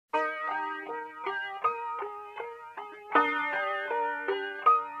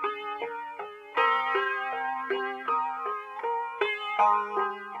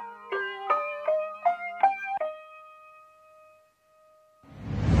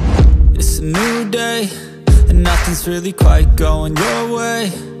a new day, and nothing's really quite going your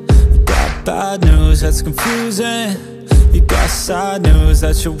way. You got bad news that's confusing, you got sad news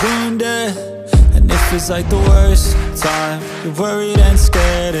that you're wounded. And it feels like the worst time, you're worried and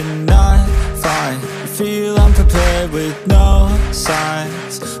scared and not fine. You feel unprepared with no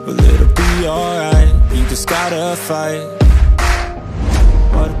signs, well it'll be alright, you just gotta fight.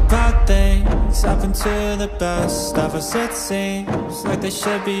 What about things happen to the best of us? It seems like they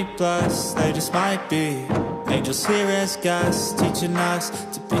should be blessed, they just might be angels here as guests, teaching us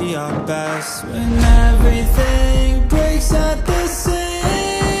to be our best. When everything breaks at the seams,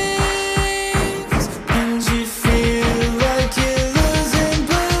 and you feel like you're losing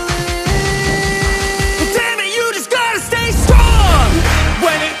belief, well, damn it, you just gotta stay strong.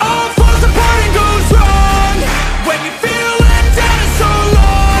 When it all falls apart and goes wrong, when you feel let down and so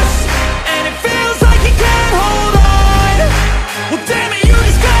lost, and it feels like you can't hold on, well damn it, you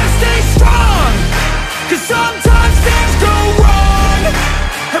just gotta stay strong. Cause sometimes things go wrong,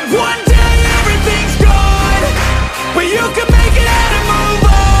 and one day everything's gone, but you can make it out and move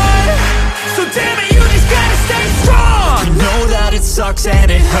on. So damn it, you just gotta stay strong. You know that it sucks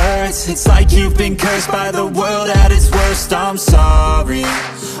and it hurts, it's like you've been cursed by the world at its worst. I'm sorry,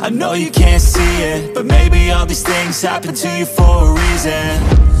 I know you can't see it, but maybe all these things happen to you for a reason.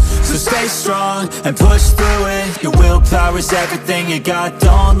 So stay strong and push through it, your willpower is everything you got,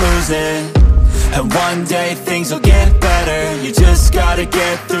 don't lose it. And one day things will get better, you just gotta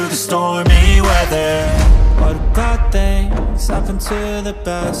get through the stormy weather. What about things happen to the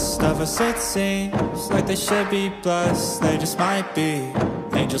best of us? It seems like they should be blessed, they just might be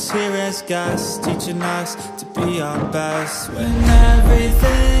angels here as guests, teaching us to be our best. When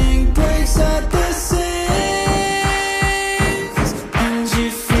everything breaks at the seams, and you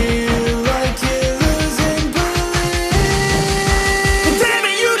feel like you're losing belief, well, damn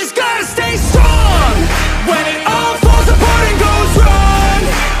it, you just gotta stay strong. When it all falls apart and goes wrong,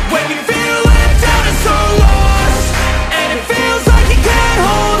 when you feel let down and so lost, and it feels like you can't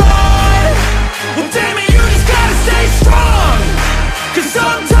hold on, well damn it, you just gotta stay strong. Cause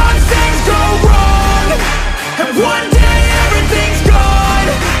sometimes things go wrong, and one day everything's gone,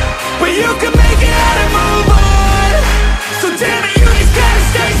 but you can make it out and move on. So damn it, you just gotta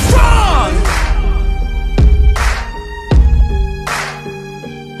stay strong.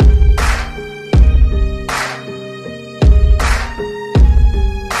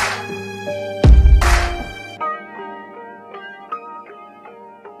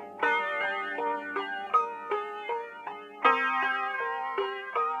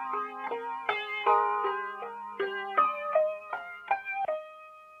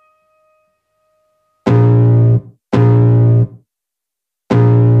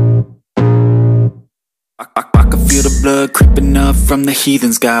 I can feel the blood creeping up from the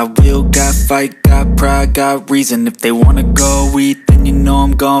heathens. Got will, got fight, got pride, got reason. If they wanna go eat, then you know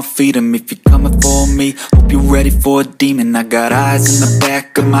I'm gon' feed them. If you're coming for me, hope you're ready for a demon. I got eyes in the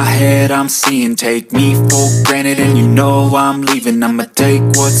back of my head, I'm seeing. Take me for granted and you know I'm leaving. I'ma take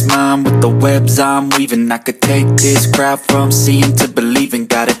what's mine with the webs I'm weaving. I could take this crowd from seeing to believing.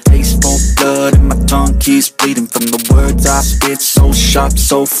 Got a taste for blood and my tongue keeps bleeding from the words I spit. So sharp,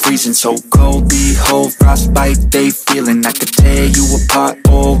 so freezing, so cold. Behold, frostbite they feeling. I could tear you apart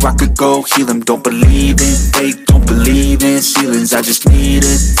or I could go heal them. Don't believe in fate, don't believe in ceilings. I just need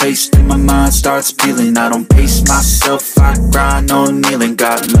a taste and my mind starts peeling. I don't pace myself, I grind on kneeling.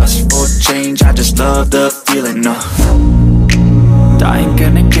 Got lust for change, I just love the feeling. I ain't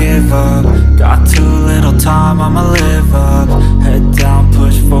gonna give up, got too little time, I'ma live up. Head down,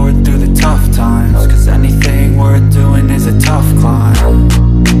 push forward through the tough times, cause anything worth doing is a tough climb.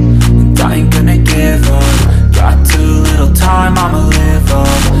 And I ain't gonna give up, got too little time, I'ma live up.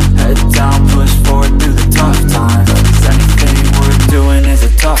 Head down, push forward through the tough times, cause anything worth doing is a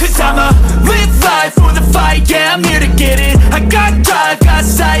tough climb. Cause I'ma live life for the fight, yeah, I'm here to get it. I got drive, got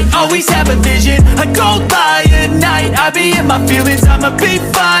sight, always have a vision. I go by at night, I be in my feelings. I'ma be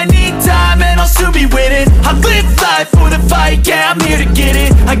fine, need time and I'll soon be winning. I live life for the fight, yeah, I'm here to get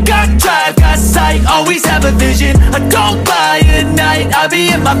it. I got drive, got sight, always have a vision. I go by at night, I be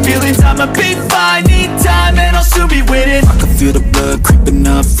in my feelings. I'ma be fine, need time and I'll soon be winning. I can feel the blood creeping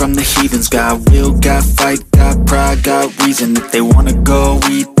up from the heathens. Got will, got fight, got pride, got reason. If they wanna go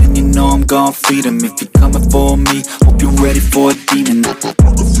eat, then you know I'm gon' feed them. If you're coming for me, hope you're ready for a demon. I can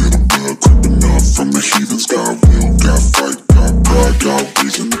feel the blood creeping up from the heathens. Got will, got fight, got pride, got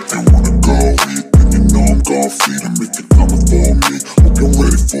reason. If they wanna go eat, then you know I'm gon' feed them. If you're coming for me, hope you're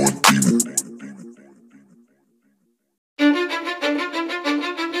ready for a demon.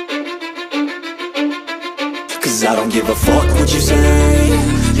 Cause I don't give a fuck what you say.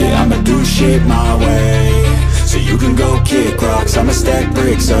 Yeah, I'ma do shit shit my way, so you can go kick rocks. I'ma stack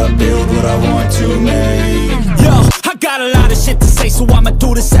bricks up, build what I want to make. Yo, I got a lot of shit to say, so I'ma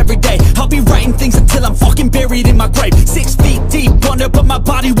do this every day. I'll be writing things until I'm fucking buried in my grave. 6 feet deep under, but my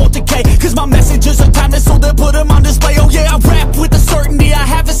body won't decay, cause my messages are timeless, so they'll put them on display. Oh yeah, I rap with a certainty, I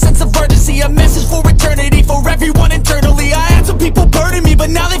have a sense of urgency, a message for eternity, for everyone internally. I had some people burden me,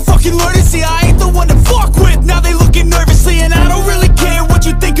 but now they fucking learn to see I ain't the one to fuck with. Now they looking nervously, and I don't really care what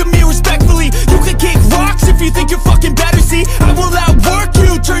you think of me, respectfully. You can kick rocks if you think you're fucking better, see I will outwork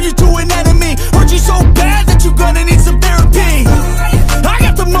you, turn you to an enemy. Hurt you so bad that you're gonna need some therapy. I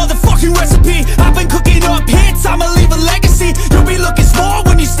got the motherfucking recipe, I've been cooking up hits, I'ma leave a legacy. You'll be looking small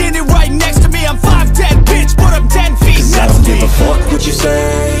when you're standing right next to me. I'm 5'10", bitch, but I'm 10 feet next to me. Cause I don't give a fuck what you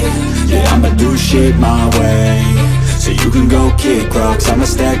say, yeah, I'ma do shit my way, so you can go kick rocks. I'ma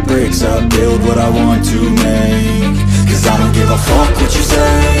stack bricks up, build what I want to make. Cause I don't give a fuck what you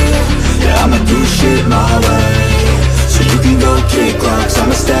say, yeah, I'ma do shit my way, so you can go kick rocks.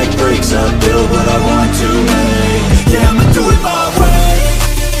 I'ma stack bricks up, build what I want to make. Yeah, I'ma do it my way.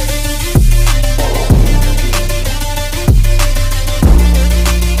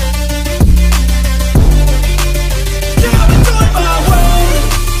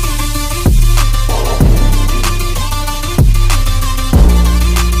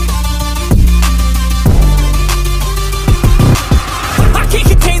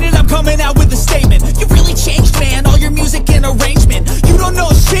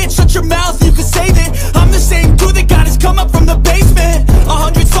 Shut your mouth, you can save it. I'm the same dude that got his come up from the basement.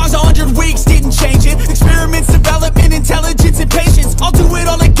 100 songs, 100 weeks, didn't change it. Experiments, development, intelligence, and patience. I'll do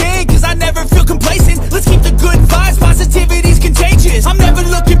it all again, cause I never feel complacent. Let's keep the good vibes, positivity's contagious. I'm never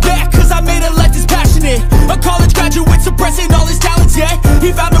looking back, cause I made a life that's passionate. A college graduate suppressing all his talents, yeah.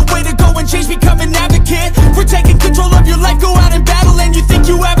 He found a way to go and change, become an advocate for taking control of your life, go out and battle. And you think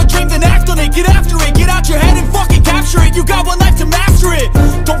you have a dream, then act on it. Get after it, get out your head and fucking capture it. You got one life to master it.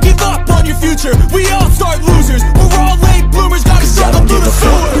 Don't give up on your future, we all start losers. We're all late bloomers, gotta struggle through the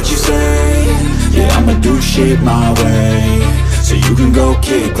sewer. I don't give a fuck what you say, yeah, I'ma do shit my way, so you can go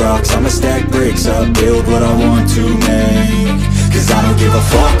kick rocks. I'ma stack bricks up, build what I want to make. Cause I don't give a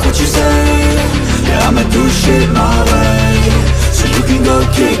fuck what you say, yeah, I'ma do shit my way, so you can go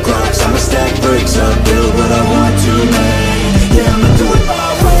kick rocks. I'ma stack bricks up, build what I want to make. Yeah, I'ma do it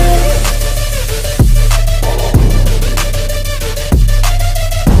my way.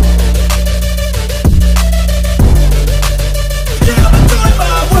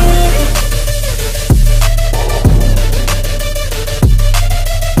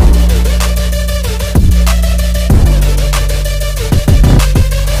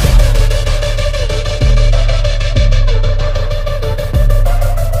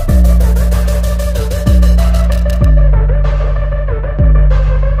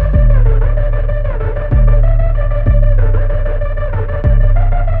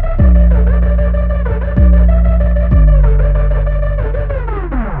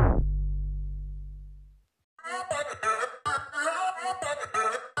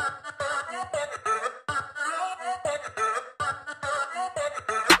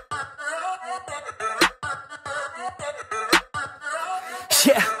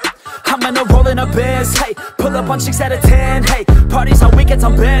 Yeah, I'm gonna roll in a Benz, hey, pull up on 6 out of 10, hey, parties on weekends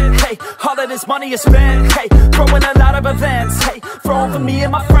I'm bent, hey, all of this money is spent, hey, throwing a lot of events, hey, throwing for me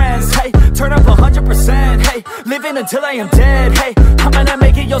and my friends, hey, turn up 100%, hey, living until I am dead, hey, I'm gonna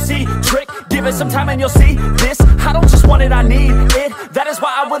make it, you'll see, trick, give it some time and you'll see, this, I don't just want it, I need it, that is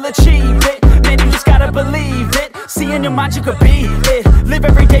why I will achieve it, man, you just gotta believe it, see in your mind you could be it, live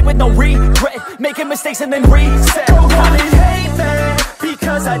every day with no regret, making mistakes and then reset, go on and hate that.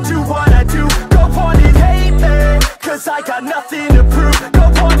 Because I do what I do. Go on and hate me, cause I got nothing to prove. Go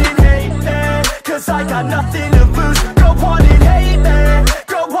on and hate me, cause I got nothing to lose. Go on and hate me,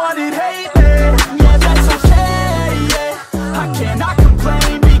 go on and hate me. Yeah, that's okay, yeah, I cannot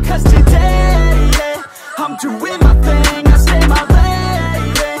complain. Because today, yeah, I'm doing my thing. I stay my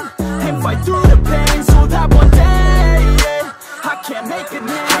lane and fight through the pain, so that one day, yeah, I can make a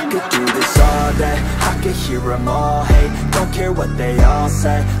name. I could do this all day, I could hear them all hate. Don't care what they all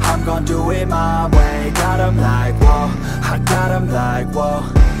say, I'm gon' do it my way. Got 'em like, whoa, I got 'em like, whoa,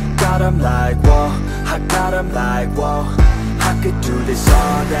 got 'em like, whoa, I got 'em like, whoa. I could do this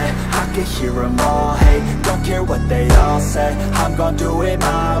all day, I could hear them all hate. Don't care what they all say, I'm gon' do it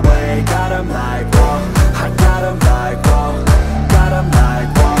my way. Got 'em like, whoa, I got 'em like, whoa, got 'em like,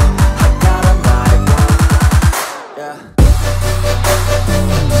 whoa, I got 'em like, whoa, yeah.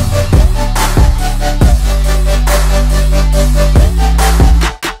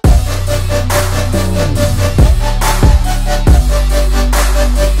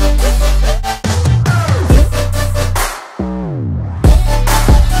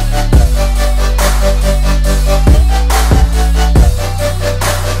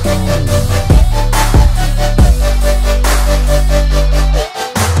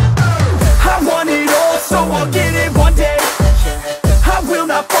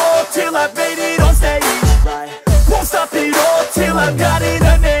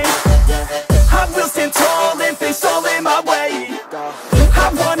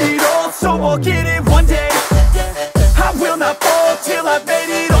 want it all, so I'll get it one day. I will not fall till I've made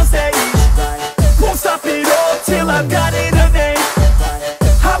it on stage. Won't stop it all till I've got it a name.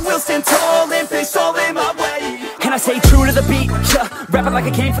 I will stand tall and face all in my way. And I stay true to the beat, yeah. Rapping like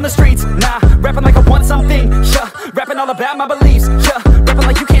I came from the streets, nah. Rapping like I want something, yeah. Rapping all about my beliefs, yeah. Rapping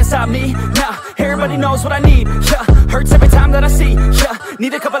like you can't stop me, nah. Everybody knows what I need, yeah. Hurts every time that I see, yeah.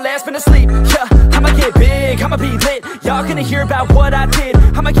 Need a couple last minutes sleep, yeah. I'ma get big, I'ma be lit. Y'all gonna hear about what I did.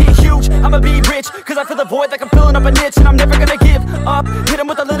 I'ma get huge, I'ma be rich. Cause I feel the void like I'm filling up a niche. And I'm never gonna give up. Hit 'em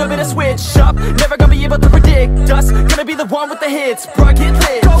with a little bit of switch up. Never gonna be able to predict us. Gonna be the one with the hits, bro, get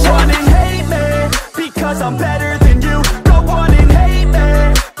lit. Go on and hate me, because I'm better than you. Go on and hate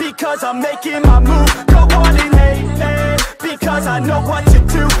me, because I'm making my move. Go on and hate me, because I know what to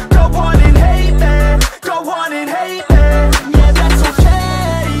do. Go on and hate me, go on and hate me. Yeah, that's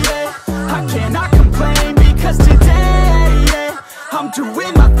okay, yeah. I cannot complain, because today, yeah, I'm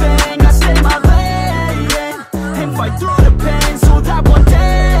doing my thing, I stay my lane, and fight through the pain, so that one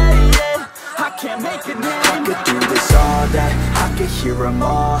day, yeah, I can make a name. I could do this all day, I could hear them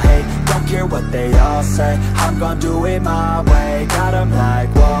all hate. Don't care what they all say, I'm gonna do it my way. Got 'em like,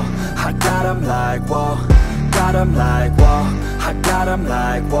 whoa, I got 'em like, whoa. Got 'em like, whoa, I got 'em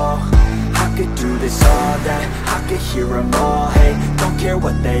like, whoa. I could do this all day, I could hear them all hate. Don't care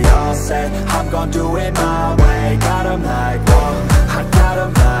what they all say, I'm gonna do it my way. Got 'em like, whoa, I got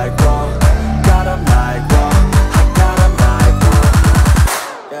 'em like, whoa. Got 'em like, whoa, I got 'em like, whoa.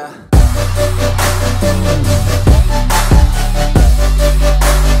 Yeah.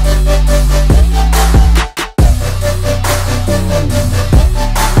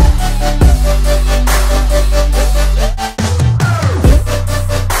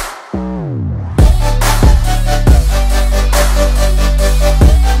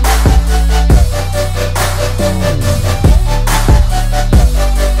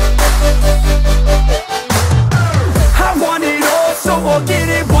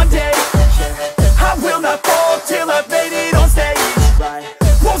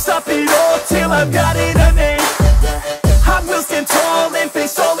 I've got it a name. I will stand tall and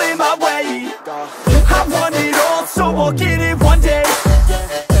face all in my way. I want it all, so I'll get it one day.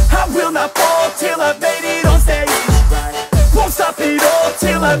 I will not fall till I've made it on stage. Won't stop it all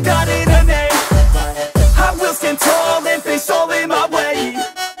till I've got it a name. I will stand tall and face all in my way.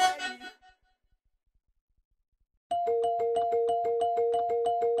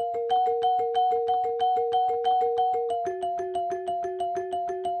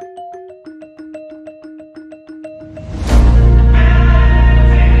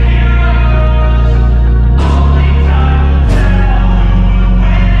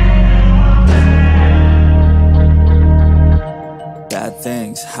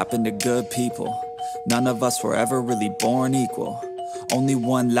 Things happen to good people. None of us were ever really born equal. Only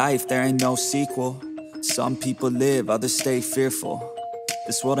one life, there ain't no sequel. Some people live, others stay fearful.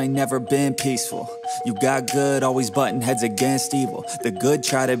 This world ain't never been peaceful. You got good, always butting heads against evil. The good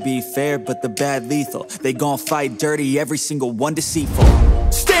try to be fair, but the bad lethal. They gon' fight dirty, every single one deceitful.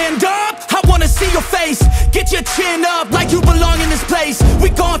 Stand up, I wanna see your face. Get your chin up like you belong in this place. We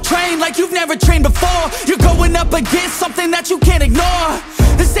gon' train like you've never trained before. You're going up against something that you can't ignore.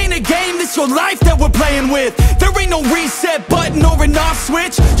 This ain't a game, this your life that we're playing with. There ain't no reset button or an off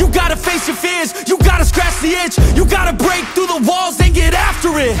switch. You gotta face your fears, you gotta scratch the itch. You gotta break through the walls and get after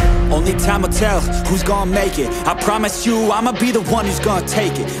it. Only time will tell who's gonna make it. I promise you, I'ma be the one who's gonna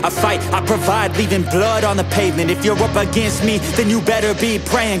take it. I fight, I provide, leaving blood on the pavement. If you're up against me, then you better be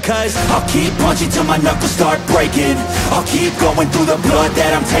praying. Cause I'll keep punching till my knuckles start breaking. I'll keep going through the blood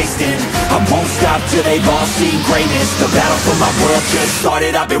that I'm tasting. I won't stop till they've all seen greatness. The battle for my world just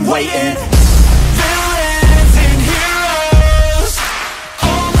started, I've been waiting. Villains and heroes,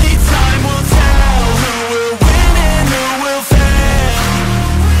 only time will tell who will win and who will fail.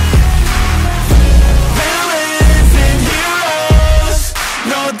 Villains and heroes,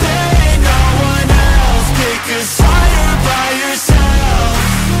 no there ain't no one else. Pick a side or by yourself.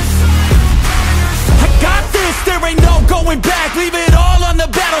 I got this, there ain't no going back. Leave it all on the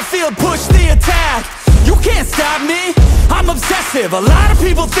battlefield, push the attack. You can't stop me, I'm obsessive. A lot of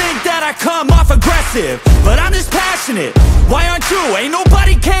people think that I come off aggressive, but I'm just passionate. Why aren't you? Ain't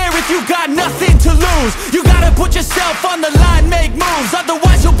nobody care if you got nothing to lose. You gotta put yourself on the line, make moves.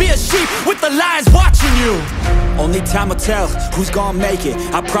 Otherwise you'll be a sheep with the lions watching you. Only time will tell who's gonna make it.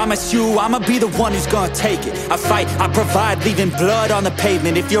 I promise you, I'ma be the one who's gonna take it. I fight, I provide, leaving blood on the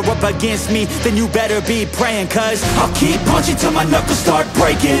pavement. If you're up against me, then you better be praying. Cause I'll keep punching till my knuckles start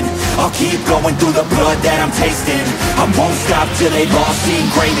breaking. I'll keep going through the blood that I'm tasting. I won't stop till they've all seen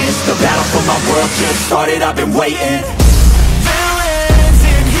greatness. The battle for my world just started, I've been waiting. Villains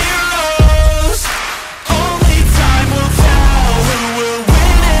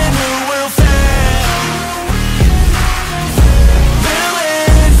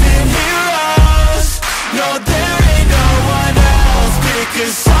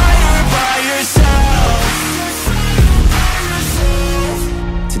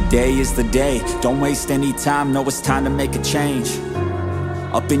Today is the day, don't waste any time, know it's time to make a change.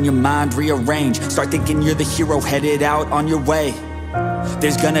 Up in your mind, rearrange, start thinking you're the hero headed out on your way.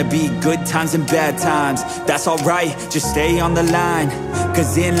 There's gonna be good times and bad times, that's alright, just stay on the line.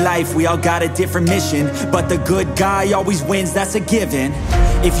 Cause in life we all got a different mission, but the good guy always wins, that's a given.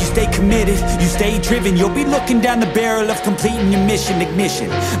 If you stay committed, you stay driven, you'll be looking down the barrel of completing your mission. Ignition,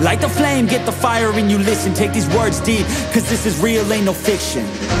 light the flame, get the fire and you listen. Take these words deep, cause this is real, ain't no fiction.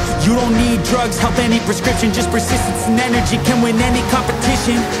 You don't need drugs, help any prescription, just persistence and energy can win any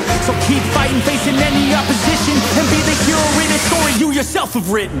competition. So keep fighting, facing any opposition, and be the hero in a story you yourself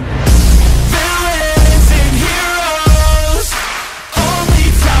have written. Villains and heroes, only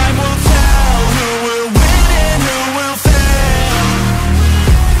time will tell who will win and who will fail.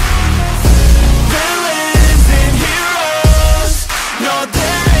 Villains and heroes, no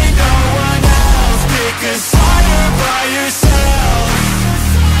there ain't no one else. Pick a side by yourself.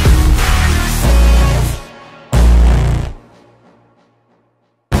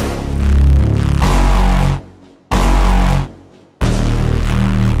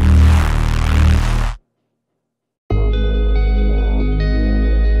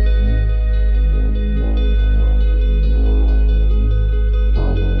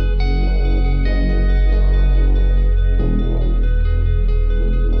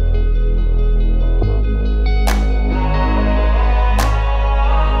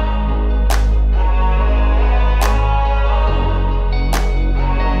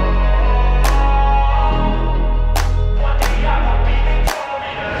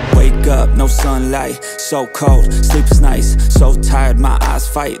 No sunlight, so cold, sleep is nice. So tired, my eyes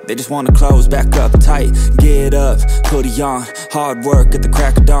fight, they just wanna close back up tight. Get up, hoodie on, hard work at the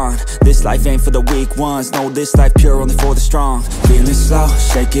crack of dawn. This life ain't for the weak ones, no, this life pure, only for the strong. Feeling slow,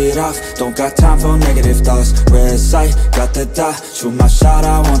 shake it off, don't got time for negative thoughts. Red sight, got the dot, shoot my shot,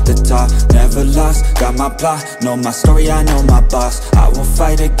 I want the top. Never lost, got my plot, know my story, I know my boss. I will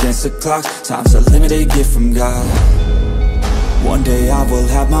fight against the clock, time's a limited gift from God. One day I will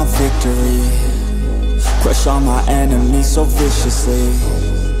have my victory, crush all my enemies so viciously.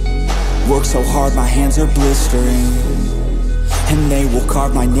 Work so hard my hands are blistering, and they will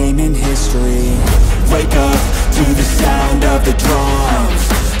carve my name in history. Wake up to the sound of the drums,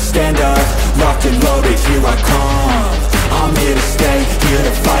 stand up, locked and loaded, here I come. I'm here to stay, here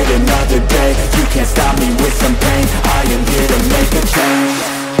to fight another day. You can't stop me with some pain, I am here to make a change.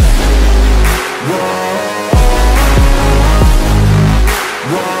 Whoa.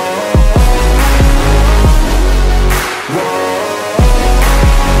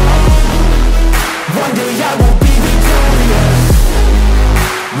 One day I will be victorious.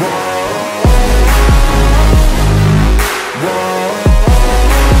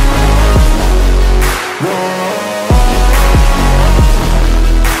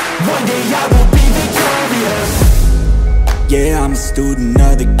 One day I will be victorious. Yeah, I'm a student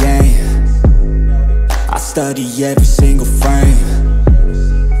of the game, I study every single frame.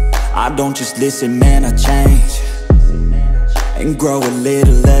 I don't just listen, man, I change and grow a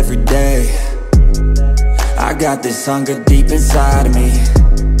little every day. I got this hunger deep inside of me,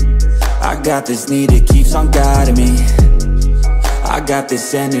 I got this need that keeps on guiding me. I got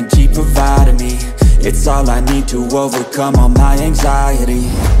this energy providing me, it's all I need to overcome all my anxiety.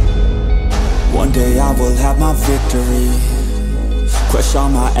 One day I will have my victory, crush all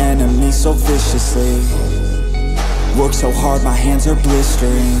my enemies so viciously. Work so hard my hands are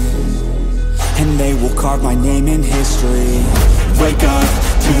blistering, and they will carve my name in history. Wake up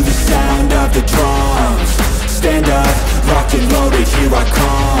to the sound of the drums, stand up, locked and loaded, here I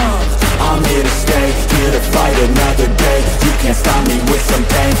come. I'm here to stay, here to fight another day. You can't stop me with some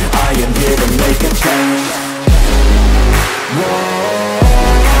pain, I am here to make a change. Whoa.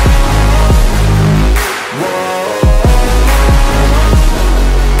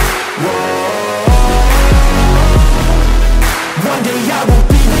 One day I will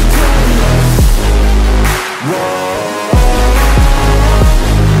be victorious.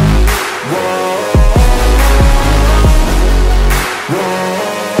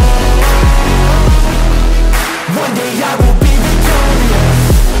 One day I will be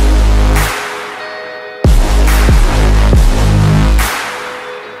victorious.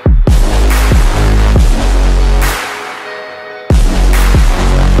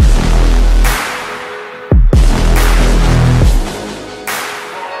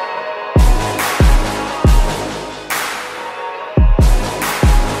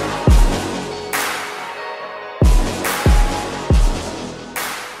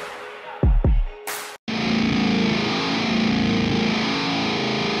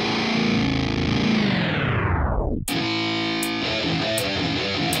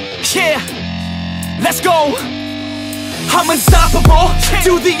 let's go. I'm unstoppable,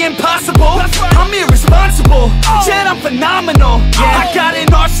 do the impossible. I'm irresponsible, yet I'm phenomenal. I got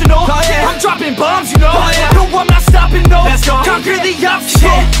an arsenal, I'm dropping bombs, you know. No, I'm not stopping, no. Conquer the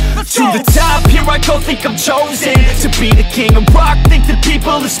obstacle. To the top, here I go, think I'm chosen to be the king of rock, think the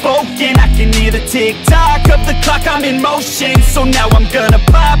people have spoken. I can hear the tick-tock of the clock, I'm in motion. So now I'm gonna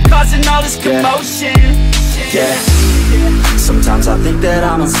pop, causing all this commotion. Yeah, sometimes I think that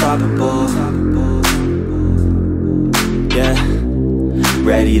I'm unstoppable. Yeah,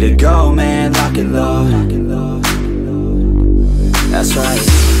 ready to go, man, lock and load. That's right,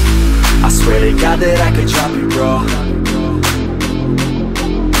 I swear to God that I could drop it, bro.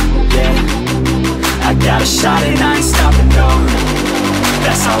 Yeah, I got a shot and I ain't stopping, no.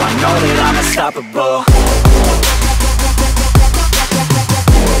 That's how I know that I'm unstoppable.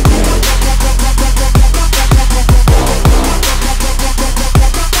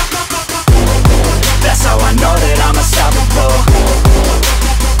 That's how I know that I'm unstoppable.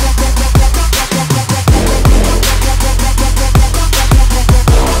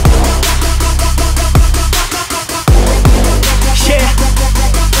 Yeah,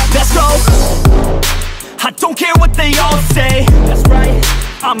 let's go. I don't care what they all say. That's right,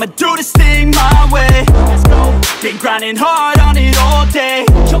 I'ma do this thing my way. Let's go. Been grinding hard on it all day.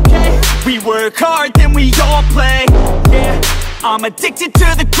 Okay, we work hard, then we all play. Yeah, I'm addicted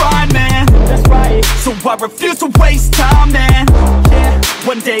to the grind, man. That's right, so I refuse to waste time, man. Yeah,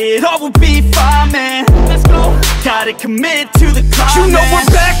 one day it all will be fine, man. Let's go. Gotta commit to the climb, you know, man.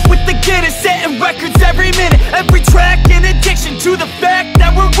 We're back with the Guinness, setting records every minute, every track. In addiction to the fact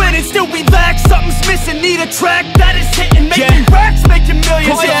that we're winning, still we lack, something's missing. Need a track that is hitting, making racks, making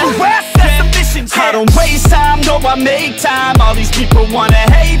millions. That's the mission. I don't waste time, no, I make time. All these people wanna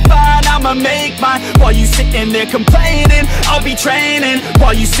hate, fine, I'ma make mine. While you sitting there complaining, I'll be training.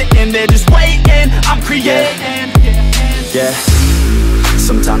 While you sitting there just waiting, I'm creating. Yeah,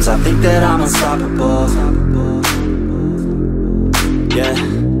 sometimes I think that I'm unstoppable. Yeah,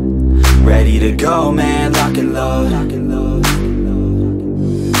 ready to go, man, lock and load.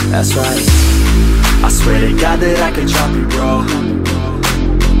 That's right, I swear to God that I could drop it, bro.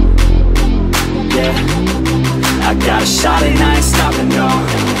 Yeah, I got a shot and I ain't stopping, no.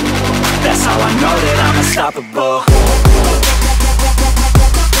 That's how I know that I'm unstoppable.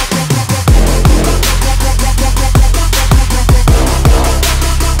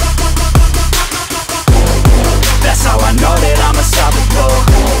 That's how I know that I'm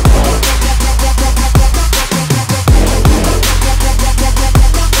unstoppable.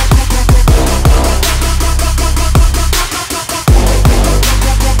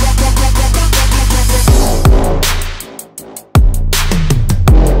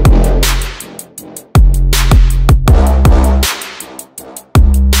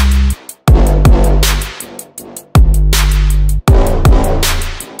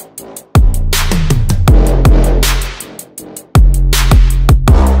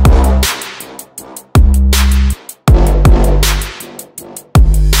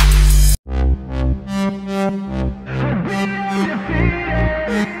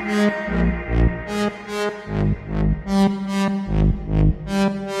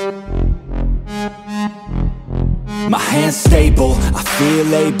 My hand's stable, I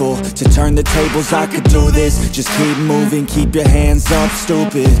feel able to turn the tables. I could do this, just keep moving, keep your hands up,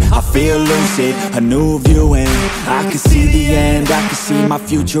 stupid. I feel lucid, a new view, and I can see the end, I can see my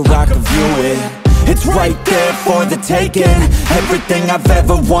future, I can view it. It's right there for the taking. Everything I've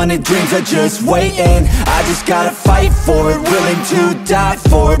ever wanted, dreams are just waiting. I just gotta fight for it, willing to die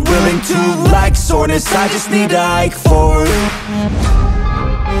for it, willing to like soreness, I just need a hike for it.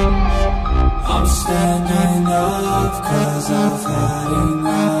 I'm standing up 'cause I've had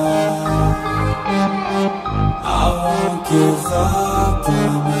enough. I won't give up,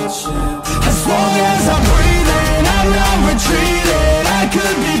 I'm a champion. As long as I'm breathing, I'm not retreating. I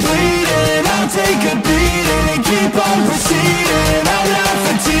could be bleeding, I'll take a beating and keep on proceeding. I'm not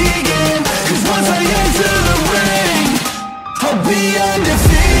fatiguing, 'cause once I enter the ring, I'll be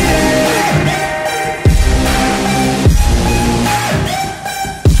undefeated.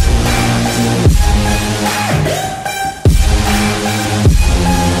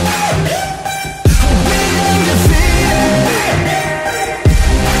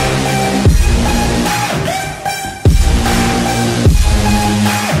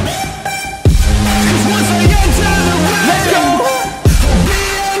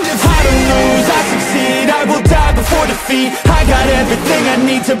 I got everything I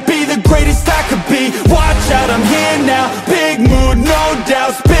need to be the greatest I could be. Watch out, I'm here now. Big mood, no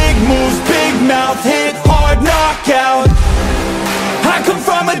doubts. Big moves, big mouth. Hit hard, knockout. I come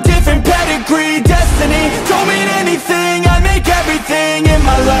from a different pedigree. Destiny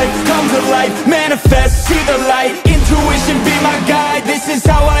sight, come to life, manifest, see the light. Intuition be my guide, this is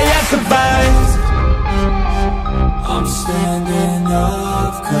how I have survived. I'm standing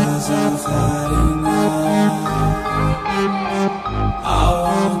up 'cause I've had enough. I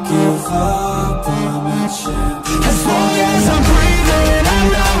won't give up, I'm a champion. As long as I'm breathing, I'm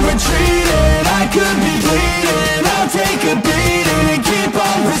not retreating. I could be bleeding, I'll take a beating and keep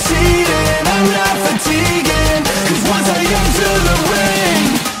on proceeding. I'm not fatiguing, 'cause once I enter the ring,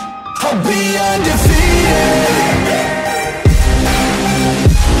 I'll be undefeated.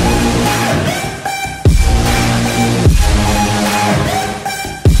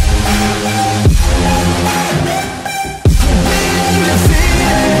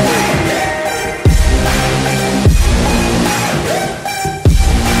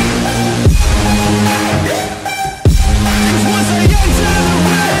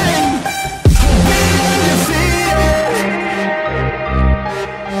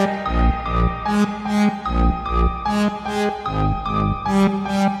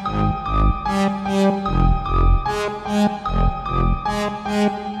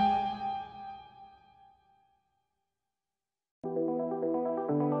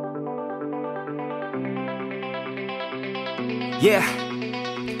 Yeah,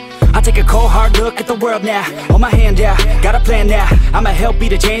 I take a cold hard look at the world now. Hold my hand out, got a plan now. I'ma help be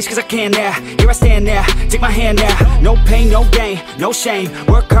the change 'cause I can now. Here I stand now, take my hand now. No pain, no gain, no shame.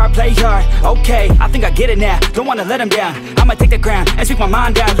 Work hard, play hard, okay, I think I get it now. Don't wanna let them down, I'ma take the ground and speak my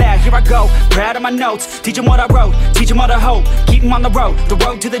mind out loud. Here I go, proud of my notes. Teach them what I wrote, teach them all the hope. Keep them on the road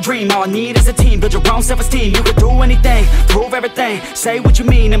to the dream. All I need is a team, build your own self-esteem. You can do anything, prove everything. Say what you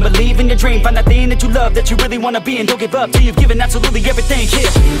mean and believe in your dream. Find that thing that you love, that you really wanna be. And don't give up till you've given absolutely everything. Yeah.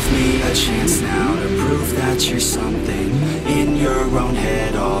 Give me a chance now to prove that you're something. In your own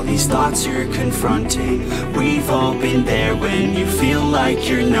head, all these thoughts you're confronting. We've all been there when you feel like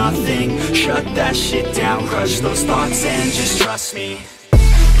you're nothing. Shut that shit down, crush those thoughts and just trust me.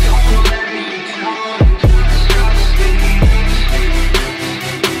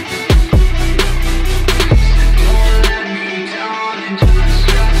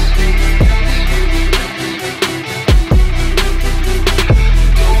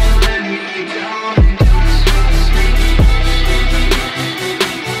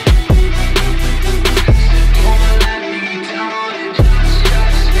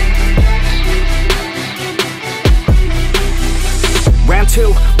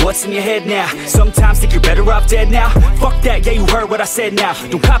 Two, what's in your head now? Sometimes think you're better off dead now. Fuck that, yeah, you heard what I said now.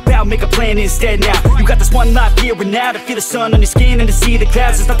 Don't cop out, make a plan instead now. You got this one life here and now to feel the sun on your skin and to see the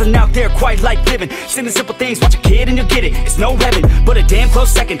clouds. There's nothing out there quite like living. Just the simple things, watch a kid and you'll get it. It's no heaven, but a damn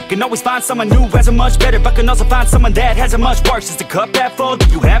close second. Can always find someone new who has it much better, but can also find someone that has it much worse. Is the cup that full? Do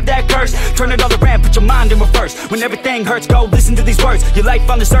you have that curse? Turn it all around, put your mind in reverse. When everything hurts, go listen to these words. Your life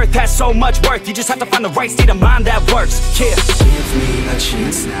on this earth has so much worth. You just have to find the right state of mind that works. Yeah. Give me a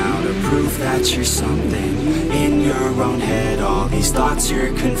chance now to prove that you're something. In your own head, all these thoughts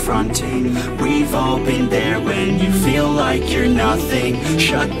you're confronting. We've all been there when you feel like you're nothing.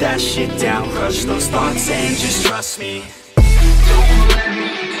 Shut that shit down, crush those thoughts and just trust me. Don't let me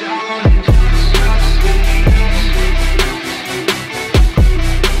down.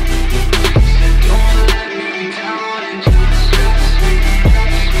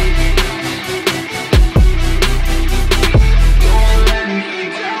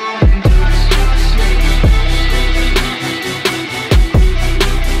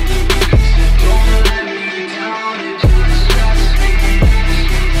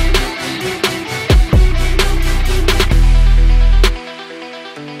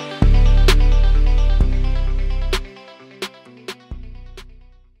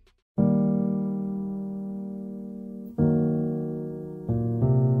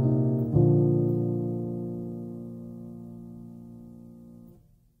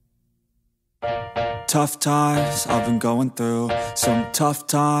 Tough times I've been going through, some tough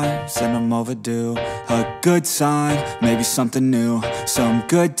times and I'm overdue. A good sign, maybe something new, some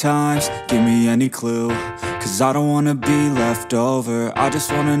good times, give me any clue. Cause I don't wanna be left over, I just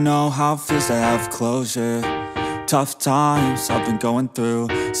wanna know how it feels to have closure. Tough times I've been going through,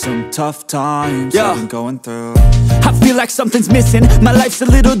 some tough times I've been going through. I feel like something's missing, my life's a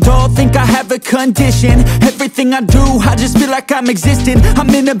little dull, think I have a condition. Everything I do, I just feel like I'm existing. I'm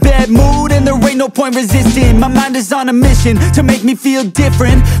in a bad mood and there ain't no point resisting. My mind is on a mission to make me feel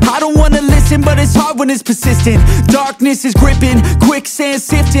different. I don't wanna listen, but it's hard when it's persistent. Darkness is gripping, quicksand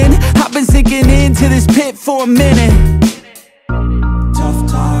sifting. I've been sinking into this pit for a minute. Tough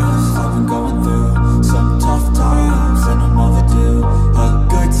times I've been going through, some tough times and I'm overdue. A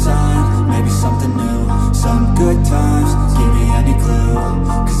good sign, maybe something new, some good times, give me any clue.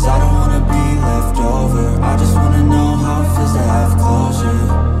 Cause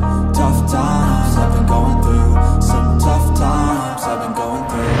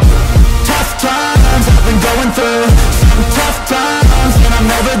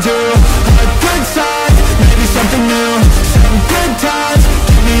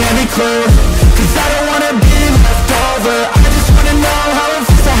clue, cause I don't wanna be left over. I just wanna know how it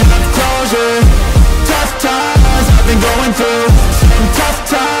feels to have closure. Tough times I've been going through, some tough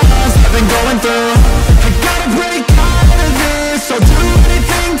times I've been going through. I gotta break out of this, I'll do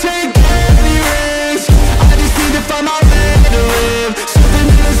anything, take any risk. I just need to find my way to live, something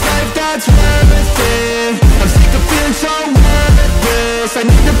in this life that's worth it. I'm sick of feeling so worthless, I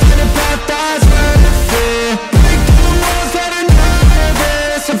need to find a path that's worth it. Break through the walls that are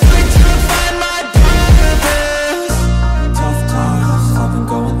nervous, I'm free to find my purpose. Tough times I've been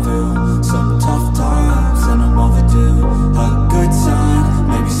going through, some tough times and I'm overdue. A good sign,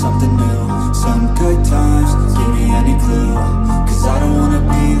 maybe something new, some good times, give me any clue, cause I don't wanna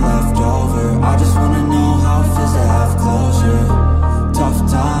be left over. I just wanna know how it feels to have closure. Tough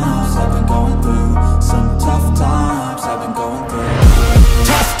times I've been going through, some tough times I've been going through.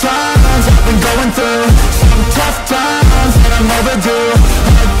 Tough times I've been going through, some tough times that I'm overdue.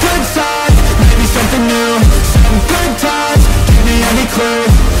 A good sign, maybe something new, some good times, give me any clue,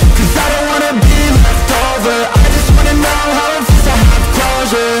 cause I don't wanna be left over. I just wanna know how it feels to have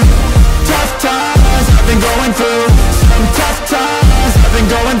closure. Tough times I've been going through, some tough times I've been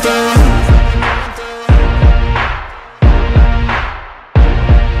going through.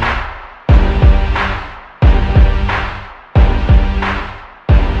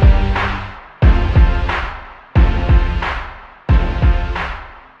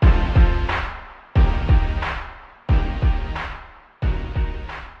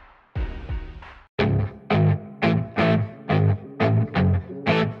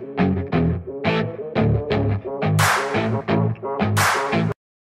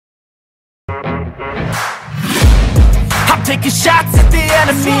 Taking shots at the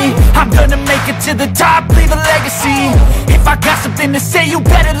enemy, I'm gonna make it to the top, leave a legacy. If I got something to say, you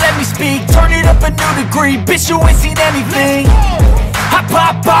better let me speak. Turn it up a new degree, bitch, you ain't seen anything. I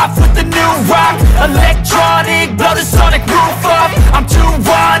pop off with the new rock, electronic, blow the sonic roof up. I'm too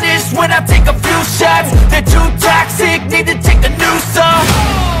honest when I take a few shots, they're too toxic, need to take the noose off.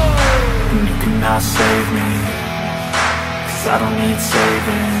 You cannot save me, cause I don't need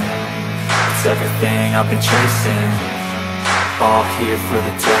saving. It's everything I've been chasing, all here for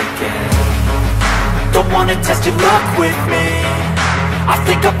the taking. Don't wanna test your luck with me, I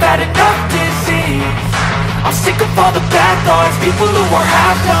think I've had enough disease. I'm sick of all the bad thoughts, people who are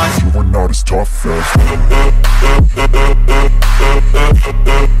half-nots. You are not as tough as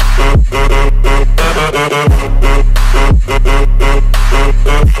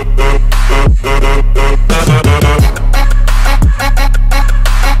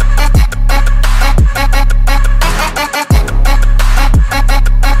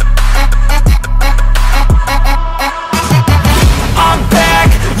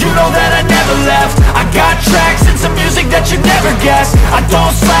I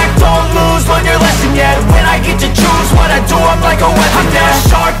don't slack, don't lose, learn your lesson yet. When I get to choose what I do, I'm like a weapon. I'm not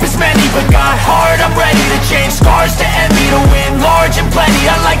sharp as many, but got heart, I'm ready to change. Scars to envy, to win large and plenty.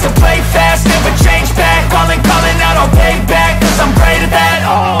 I like to play fast, never change back. Calling out, I'll pay back, cause I'm great at that.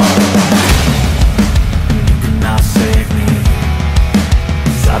 Oh, You cannot save me,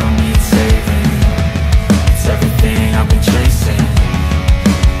 cause I don't need saving. It's everything I've been chasing,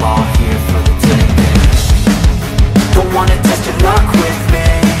 all here for the taking. don't wanna test your luck with me,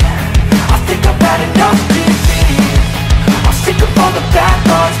 I think I've had enough disease. I'm sick of all the bad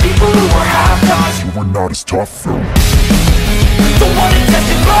thoughts, people who are half-nots. you are not as tough as Don't wanna test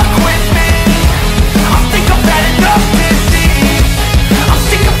your luck with me, I think I've had enough disease. I'm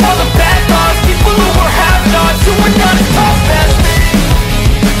sick of all the bad thoughts, people who are half-nots, who are not as tough as me.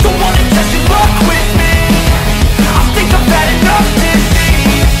 Don't wanna test your luck with me, I think I've had enough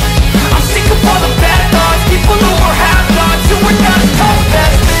disease. I'm sick of all the bad thoughts, people who are half-nots, who are not as tough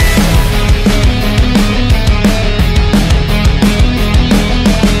as me.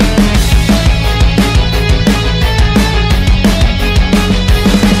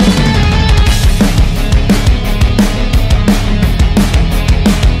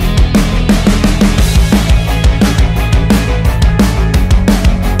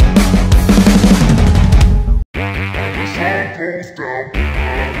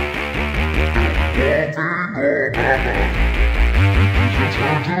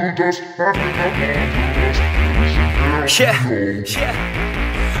 Yeah.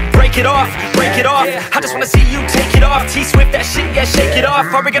 Break it off, break it off. I just wanna see you take it off. T-Swift, that shit, yeah, shake it off.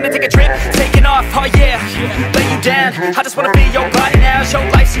 Are we gonna take a trip? Taking off, oh yeah. Lay you down, I just wanna be your body now. Your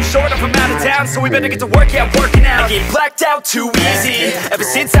life life's too short, I'm from out of town, so we better get to work, yeah, working out. I get blacked out too easy, ever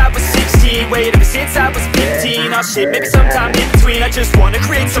since I was 16. Wait, ever since I was 15. Oh shit, maybe sometime in between. I just wanna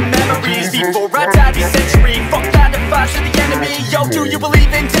create some memories before I die this century. Fuck 9 to 5 to the enemy. Yo, do you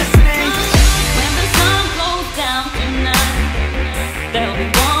believe in destiny? When the sun goes down tonight, there'll be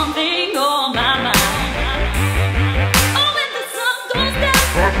one thing on my mind. Oh, when the sun goes down,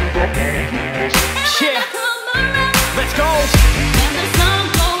 Yeah, let's go. when the sun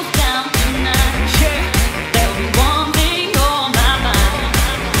goes down tonight, Yeah, there'll be one thing on my mind.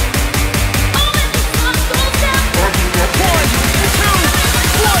 Oh, when the sun goes down, 1, 2,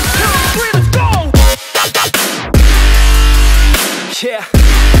 1, 2, 3, let's go. Yeah.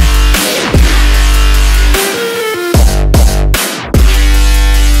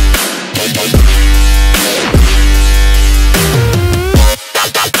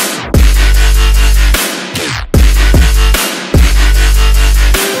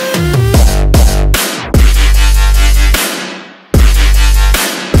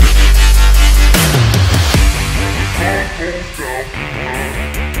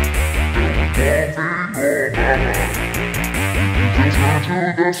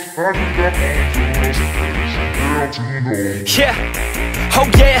 Yeah, oh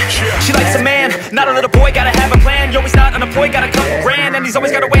yeah, she likes a man, not a little boy, gotta have a plan. Yo, he's not unemployed, got a couple grand, and he's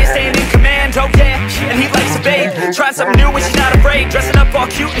always got a way of staying in command. Oh yeah, and he likes a babe, trying something new and she's not afraid. Dressing up all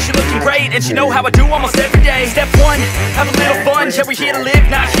cute and she looking great, and she know how I do almost every day. Step 1, have a little fun, yeah, we're here to live,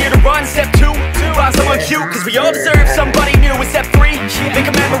 not here to run. Step 2, find someone cute, cause we all deserve somebody new. And step 3, think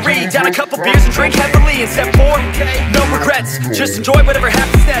of memory, down a couple beers and drink heavily. And step 4, no regrets, just enjoy whatever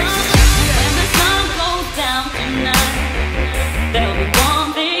happens next. when the sun goes down tonight, there'll be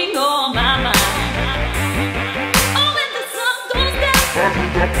one thing on my mind. Oh, when the sun goes down,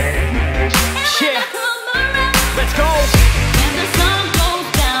 Yeah, come around. let's go. When the sun goes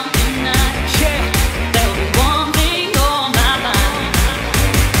down tonight, Yeah, there'll be one thing on my mind.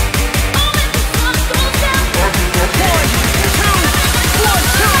 Oh, when the sun goes down, 1, 2, 1,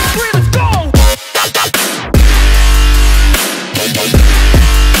 2, 3, let's go.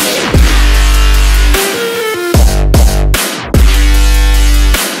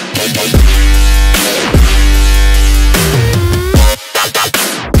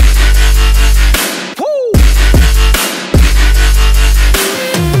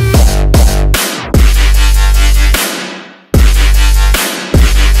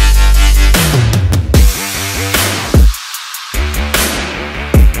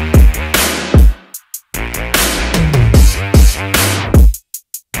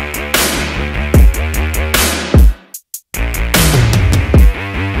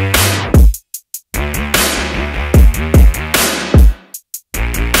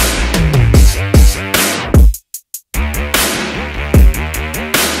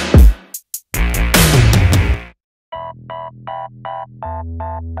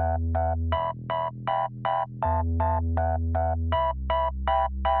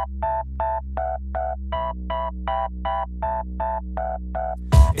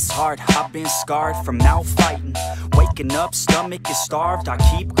 It's hard, I've been scarred from out fighting. Waking up, stomach is starved, I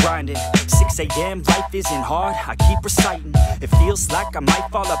keep grinding. 6 a.m, life isn't hard, I keep reciting. It feels like I might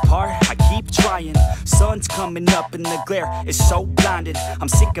fall apart, I keep trying. Sun's coming up and the glare is so blinding. I'm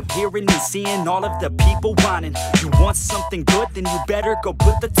sick of hearing and seeing all of the people whining. You want something good, then you better go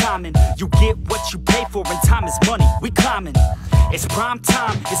put the time in. You get what you pay for and time is money, we climbing. It's prime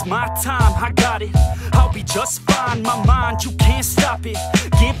time, it's my time, I got it. I'll be just fine, my mind, you can't stop it.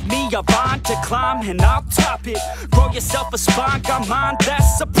 Give me a vine to climb and I'll top it. Grow yourself a spine, got mine,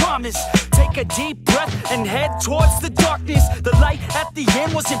 that's a promise. Take a deep breath and head towards the darkness. The light at the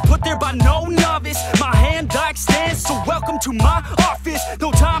end wasn't put there by no novice. My hand I extend, so welcome to my office.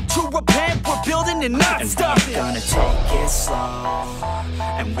 No time to repent, we're building and not stopping. We're gonna take it slow,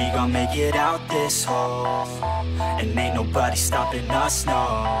 and we gon' make it out this hole. And ain't nobody stopping us,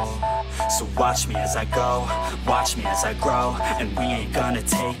 no. So watch me as I go, watch me as I grow. And we ain't gonna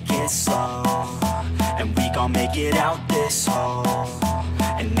take it slow, and we gon' make it out this hole.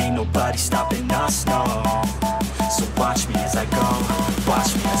 And ain't nobody stopping us, no. So watch me as I go,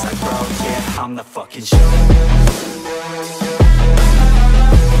 watch me as I grow. Yeah, I'm the fucking show.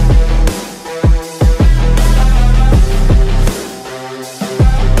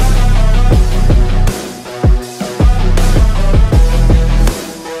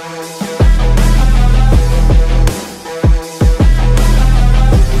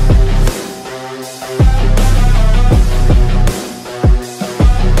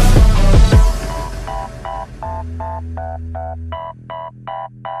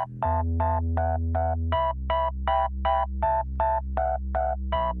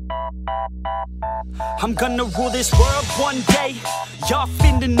 I'm gonna rule this world one day. Y'all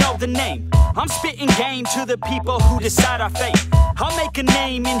finna know the name. I'm spitting game to the people who decide our fate. I'll make a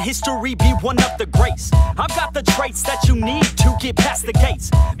name in history, be one of the greats. I've got the traits that you need to get past the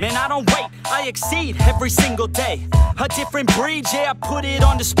gates. Man, I don't wait, I exceed every single day. A different breed, yeah, I put it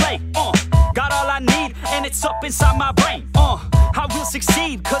on display. Got all I need, and it's up inside my brain. I will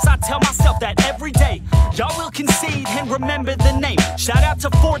succeed, cause I tell myself that every day. Y'all will concede and remember the name. Shout out to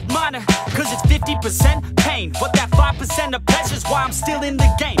Fort Minor, cause it's 50% pain, but that 5% of pleasure's why I'm still in the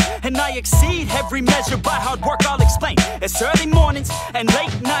game. And I exceed every measure by hard work, I'll explain. It's early mornings and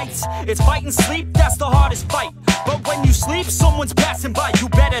late nights. It's fight and sleep, that's the hardest fight. But when you sleep, someone's passing by. You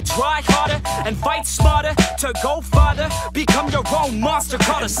better try harder and fight smarter to go farther. Become your own monster,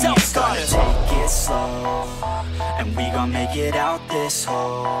 call a self-starter. Take it slow, and we gon' make it out this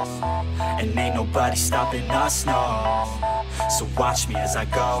hole. And ain't nobody stopping us, no. So watch me as I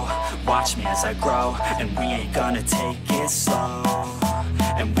go, watch me as I grow. And we ain't gonna take it slow,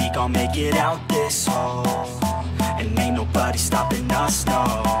 and we gon' make it out this hole. And ain't nobody stopping us,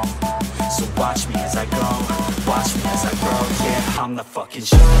 no. So watch me as I go, watch me as I grow. Yeah, I'm the fucking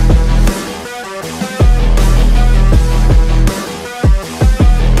show.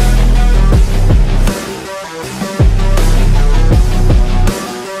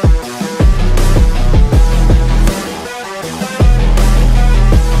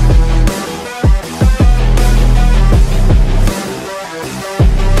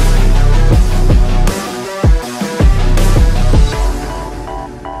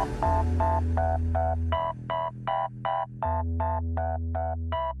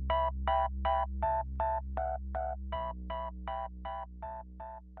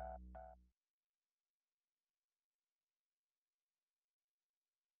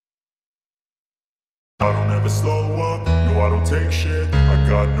 I don't ever slow up, no I don't take shit. I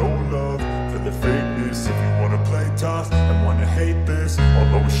got no love for the fakeness. If you wanna play tough and wanna hate this,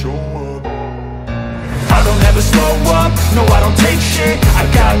 I'll always show up. I don't ever slow up, no I don't take shit. I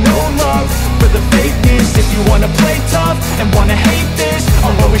got no love for the fakeness. If you wanna play tough and wanna hate this,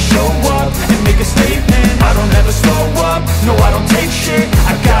 I'll always show up and make a statement. I don't ever slow up, no I don't take shit.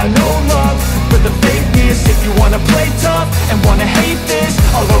 I got no love for the fakeness. If you wanna play tough and wanna hate this,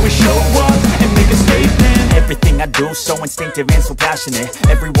 I'll always show up and make a statement. Everything I do so instinctive and so passionate.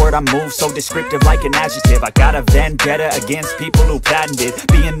 Every word I move so descriptive like an adjective. I got a vendetta against people who patented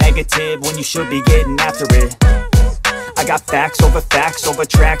being negative when you should be getting after it. I got facts over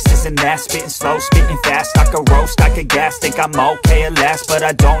tracks, this and that. Spitting slow, spitting fast, I could roast, I could gas. Think I'm okay at last, but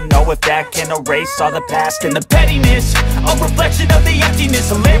I don't know if that can erase all the past. And the pettiness, a reflection of the emptiness.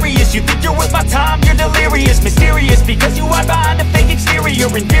 Hilarious, you think you're worth my time, you're delirious. Mysterious, because you hide behind a fake exterior.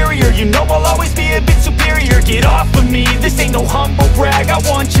 Inferior, you know I'll always be a bit superior. Get off of me, this ain't no humble brag. I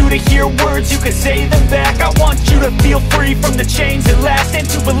want you to hear words, you can say them back. I want you to feel free from the chains at last, and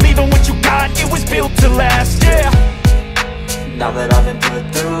to believe in what you got, it was built to last, yeah. Now that I've been put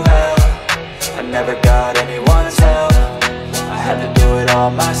through hell, I never got anyone's help. I had to do it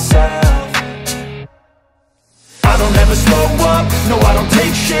all myself. I don't ever slow up, no I don't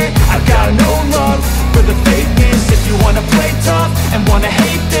take shit. I got no love for the fakeness. If you wanna play tough and wanna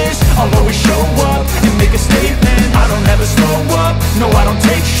hate this, I'll always show up and make a statement. I don't ever slow up, no I don't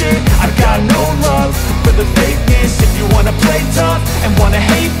take shit. I got no love for the fakeness. If you wanna play tough and wanna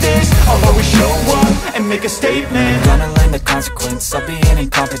hate this, I'll always show up and make a statement. Gonna learn the consequence of being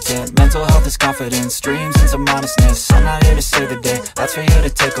incompetent. Mental health is confidence, dreams and some honestness. I'm not here to save the day, that's for you to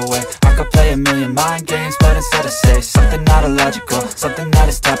take away. I could play a million mind games, but instead I say something not illogical, something that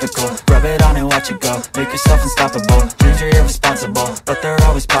is topical. Rub it on and watch it go, make yourself unstoppable. Dreams are irresponsible, but they're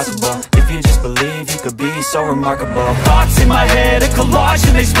always possible. If you just believe, you could be so remarkable. Thoughts in my head, a collage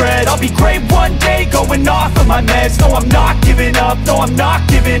and they spread. I'll be great one day, going off of my meds. No, I'm not giving up, no, I'm not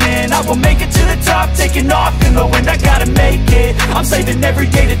giving in. I will make it to the top, taking off in the wind. I gotta make it, I'm saving every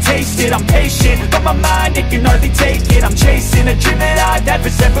day to taste it. I'm patient, but my mind, it can hardly take it. I'm chasing a dream that I've had for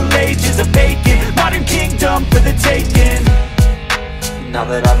several ages. A vacant, modern kingdom for the taking. Now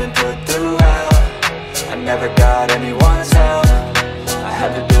that I've been put through hell, I never got anyone's help. I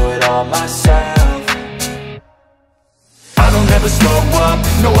had to do it all myself. I don't ever slow up,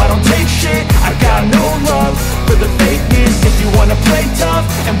 no I don't take shit. I got no love for the fakeness. If you wanna play tough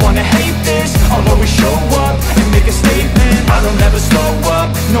and wanna hate this, I'll always show up and make a statement. I don't ever slow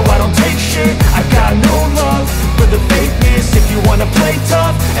up, no I don't take shit. I got no love for the fakeness. If you wanna play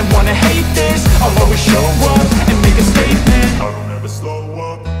tough and wanna hate this, I'll always show up and make a statement. I don't ever slow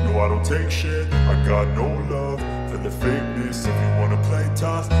up, no I don't take shit. I got no love for the fakeness. If you wanna play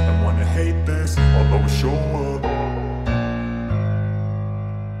tough and wanna hate this, I'll always show up.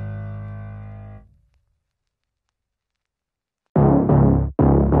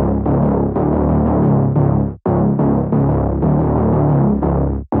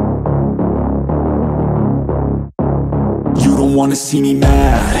 wanna see me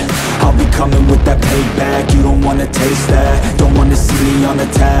mad. I'll be coming with that payback. You don't wanna taste that, don't wanna see me on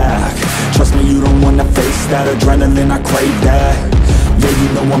attack. Trust me, you don't wanna face that. Adrenaline, I crave that. Yeah, you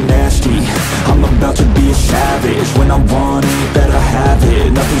know I'm nasty, I'm about to be a savage. When I want it, better have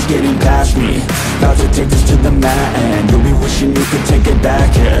it. Nothing's getting past me, about to take this to the mat. And you'll be wishing you could take it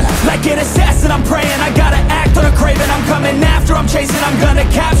back, yeah. Like an assassin, I'm praying, I gotta act on a craving. I'm coming after, I'm chasing, I'm gonna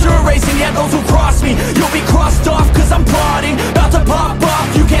capture, erasing. Yeah, those who cross me, you'll be crossed off. Cause I'm plotting, about to pop off.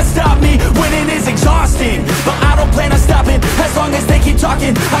 You can't stop me, winning is exhausting, but I don't plan on stopping. As long as they keep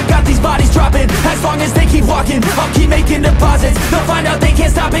talking, I got these bodies dropping. As long as they keep walking, I'll keep making deposits. They'll find out they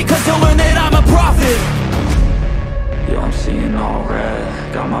can't stop it, cause they'll learn that I'm a prophet. Yo, I'm seeing all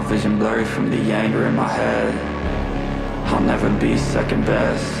red, got my vision blurry from the anger in my head. I'll never be second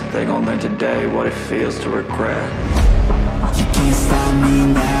best, they gon' learn today what it feels to regret. You can't stop me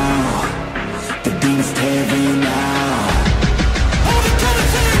now, the demons tearing now. All the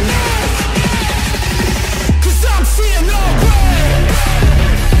colors are now, cause I'm seeing all red.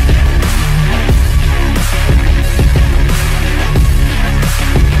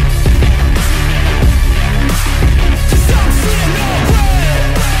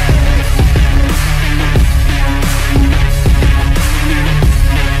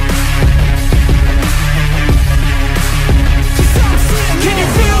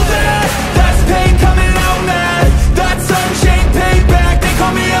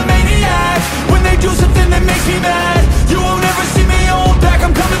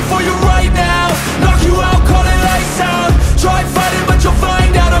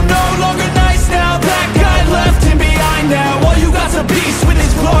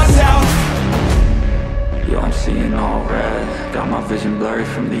 Seeing all red, got my vision blurry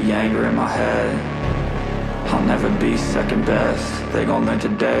from the anger in my head. I'll never be second best, they gon' learn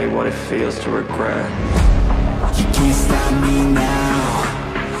today what it feels to regret. You can't stop me now,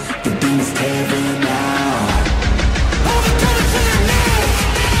 the demons tearing now. All the colors are now,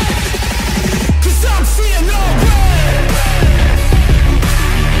 cause I'm seeing all red.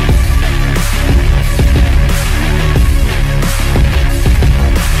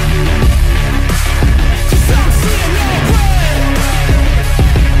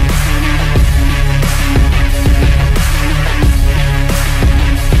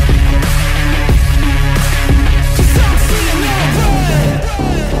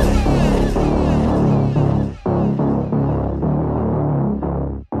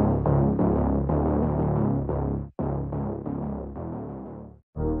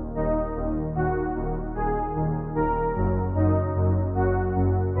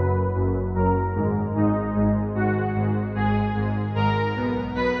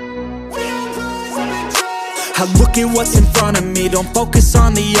 I look at what's in front of me, don't focus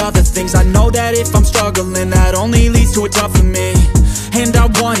on the other things. I know that if I'm struggling, that only leads to a tough for me. And I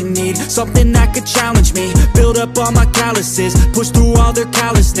want and need something that could challenge me, build up all my calluses, push through all their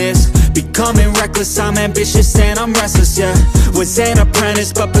callousness. Becoming reckless, I'm ambitious and I'm restless, yeah. Was an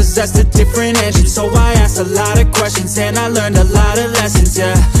apprentice but possessed a different engine, so I asked a lot of questions and I learned a lot of lessons,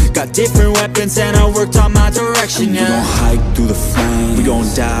 yeah. Got different weapons and I worked on my direction, yeah. We gon' hike through the flame, we gon'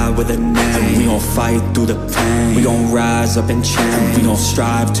 die with a name. We gon' fight through the pain, we gon' rise up and change. We gon'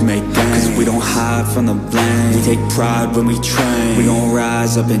 strive to make gains, cause we don't hide from the blame. We take pride when we train, we gon'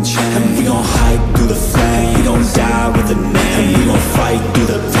 rise up and change. We gon' hike through the flame, we gon' die with a name. We gon' fight through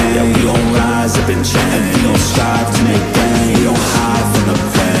the pain, yeah, we gon' rise up and change. We gon' strive to make gains, we don't hide from the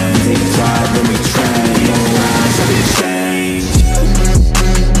pain. We take pride when we train, we gon' rise up and change.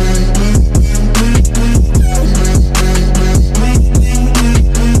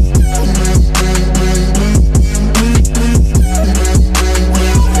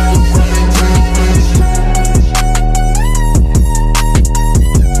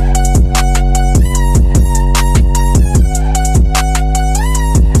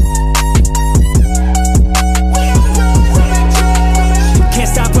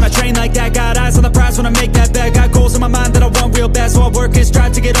 When I make that bet, got goals in my mind that I want real bad, so I work and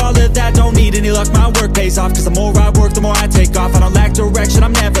strive to get all of that. Don't need any luck, my work pays off, cause the more I work, the more I take off. I don't lack direction,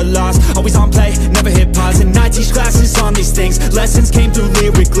 I'm never lost, always on play, never hit pause. And I teach classes on these things, lessons came through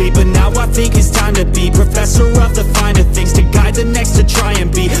lyrically, but now I think it's time to be professor of the finer things, to guide the next, to try and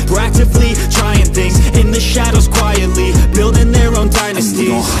be proactively trying things in the shadows quietly, building their own dynasty. We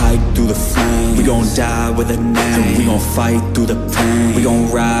gon' hike through the flame, we gon' die with a name. We gon' fight through the pain, we gon'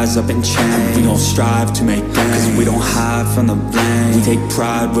 rise up and change. We gon' strive to make gains, cause we don't hide from the blame. We take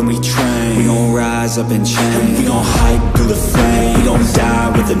pride when we train, we gon' rise up and change. We gon' hike through the flame, we gon' die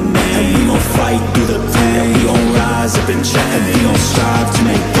with a name. We gon' fight through the pain, we gon' rise up and change. We gon' strive to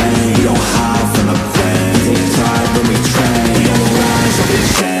make gains, we don't hide from the pain. We take pride when we train, we gon'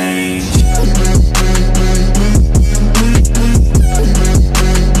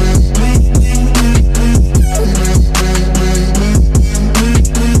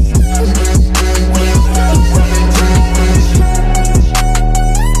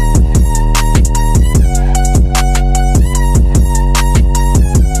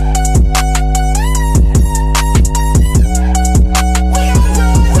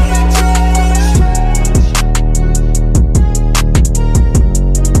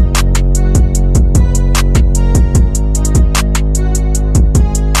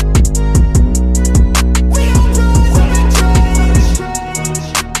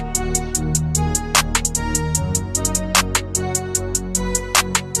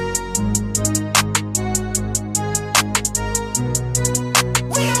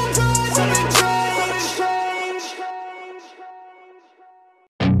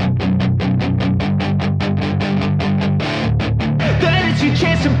 your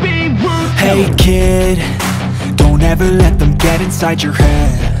chance to be ruthless. Hey kid, don't ever let them get inside your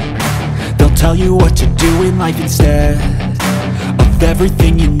head. They'll tell you what to do in life instead of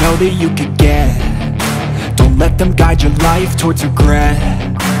everything you know that you could get. Don't let them guide your life towards regret.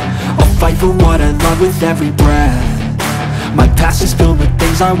 I'll fight for what I love with every breath. My past is filled with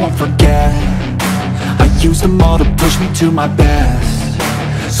things I won't forget. I use them all to push me to my best.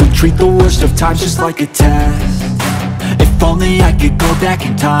 So treat the worst of times just like a test. If only I could go back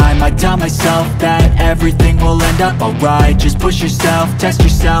in time, I'd tell myself that everything will end up alright. Just push yourself, test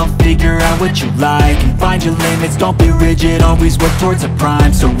yourself, figure out what you like, and find your limits, don't be rigid, always work towards a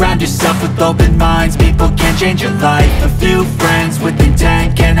prime. Surround yourself with open minds, people can change your life. A few friends with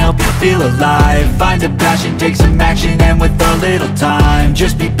intent can help you feel alive. Find a passion, take some action, and with a little time,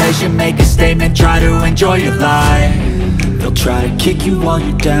 just be patient, make a statement, try to enjoy your life. They'll try to kick you while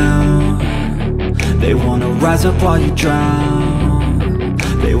you're down. They wanna rise up while you drown.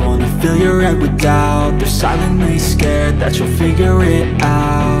 They wanna fill your head with doubt. They're silently scared that you'll figure it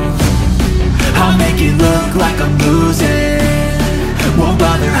out. I'll make it look like I'm losing, won't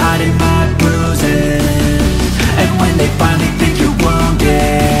bother hiding my bruises. And when they finally think you're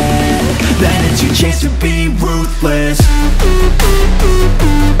wounded, then it's your chance to be ruthless.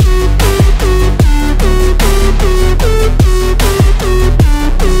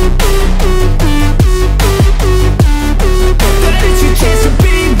 Chance to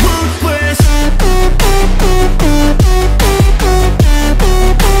be ruthless.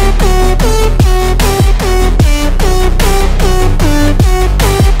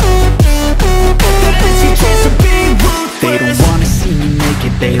 They don't wanna see me make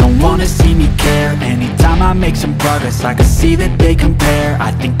it, they don't wanna see me care. Anytime I make some progress, I can see that they compare.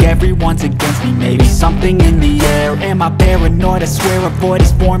 I think everyone's against me, maybe something in the air. Am I paranoid? I swear a void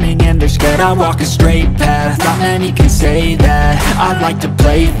is forming and they're scared I walk a straight path. Not many can say that. I like to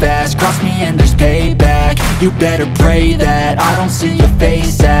play fast, cross me and there's payback. You better pray that I don't see your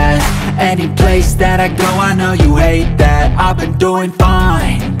face at any place that I go. I know you hate that. I've been doing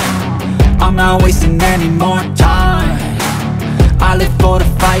fine, I'm not wasting any more time. I live for the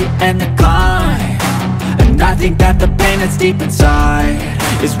fight and the climb, and I think that the pain that's deep inside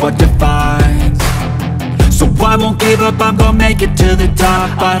is what defines. So I won't give up, I'm gonna make it to the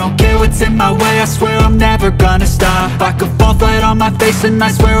top. I don't care what's in my way, I swear I'm never gonna stop. I could fall flat on my face and I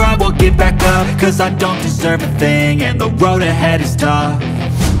swear I will get back up, cause I don't deserve a thing and the road ahead is tough.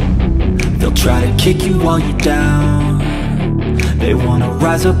 They'll try to kick you while you're down. They wanna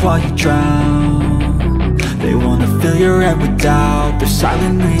rise up while you drown. They wanna fill your head with doubt. They're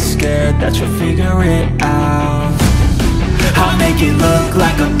silently scared that you'll figure it out. I'll make it look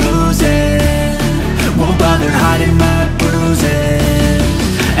like I'm losing, won't bother hiding my bruises.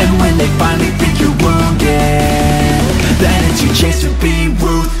 And when they finally think you're wounded, then it's your chance to be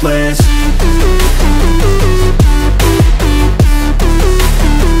ruthless.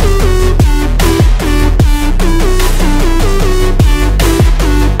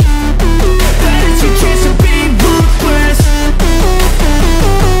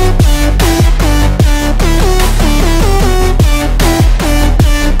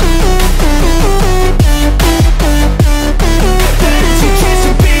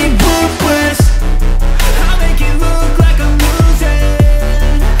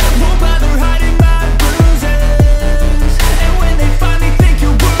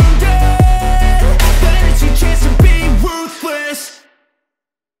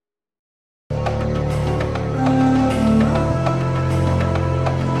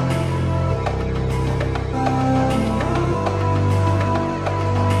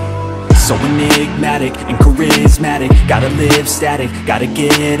 So enigmatic and charismatic, gotta live static, gotta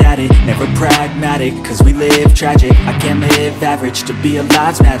get at it, never pragmatic, cause we live tragic. I can't live average, to be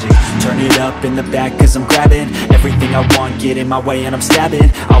alive's magic. Turn it up in the back cause I'm grabbing everything I want, get in my way and I'm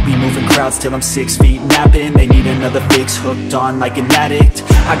stabbing. I'll be moving crowds till I'm 6 feet napping. They need another fix, hooked on like an addict.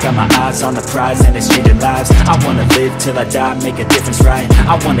 I got my eyes on the prize and it's changing lives. I wanna live till I die, make a difference, right?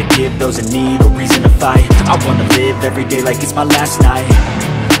 I wanna give those in need a reason to fight. I wanna live every day like it's my last night.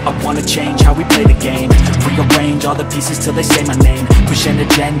 I wanna change how we play the game, rearrange all the pieces till they say my name, push an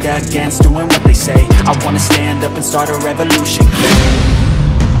agenda against doing what they say. I wanna stand up and start a revolution.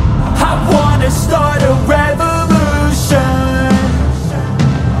 I wanna start a revolution.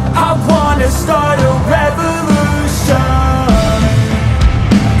 I wanna start a revolution.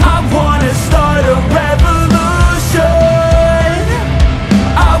 I wanna start a revolution.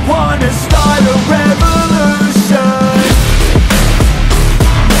 I wanna start a revolution.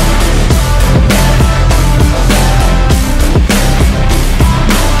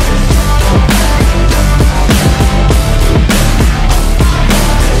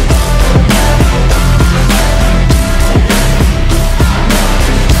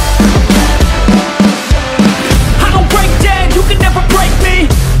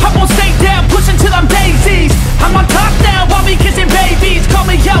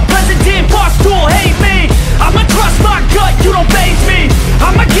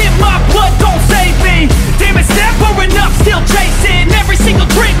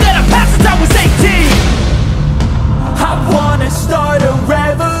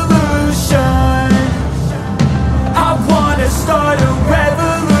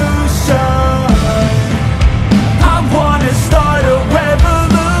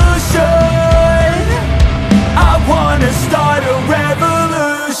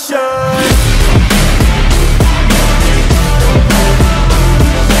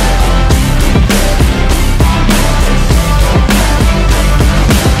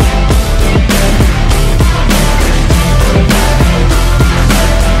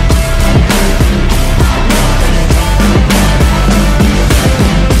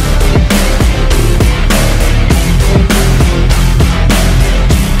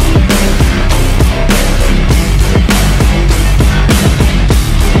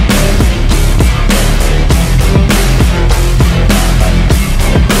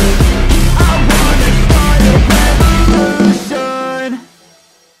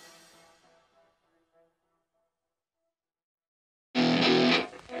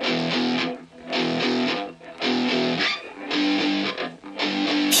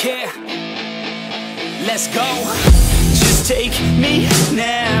 let's go. Just take me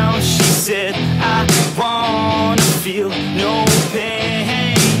now, she said, I wanna feel no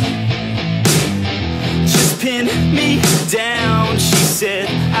pain. Just pin me down, she said,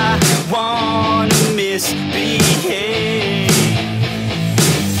 I wanna misbehave.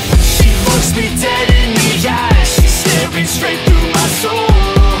 She looks me dead in the eyes, she's staring straight through my soul.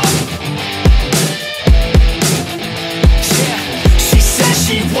 Yeah, she says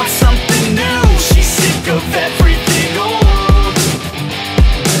she wants something new, she's sick of everything old.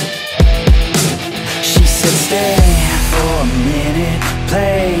 She said stay for a minute,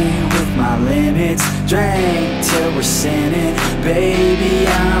 play with my limits, drink till we're sinning, baby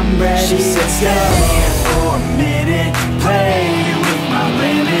I'm ready. She said stay for a minute, play with my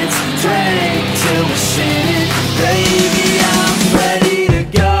limits, drink till we're sinning, baby I'm ready to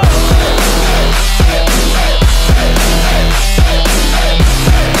go.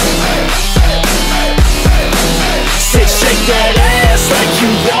 Say shake that ass like you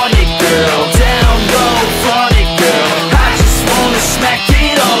want it, girl, down low, front it, girl, I just wanna smack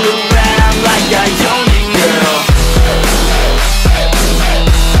it all around like I own it, girl.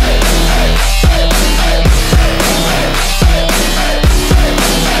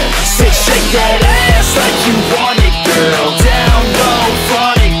 Say shake that ass like you want it, girl, down low,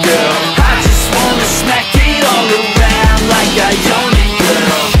 front it, girl, I just wanna smack it all around like I own it,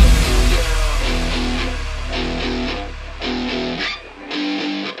 girl.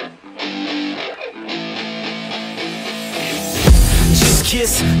 Just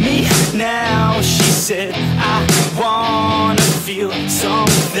kiss me now, she said, I wanna feel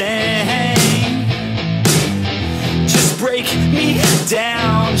something. Just break me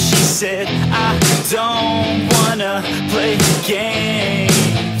down, she said, I don't wanna play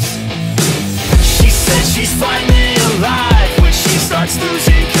games. She said she's fine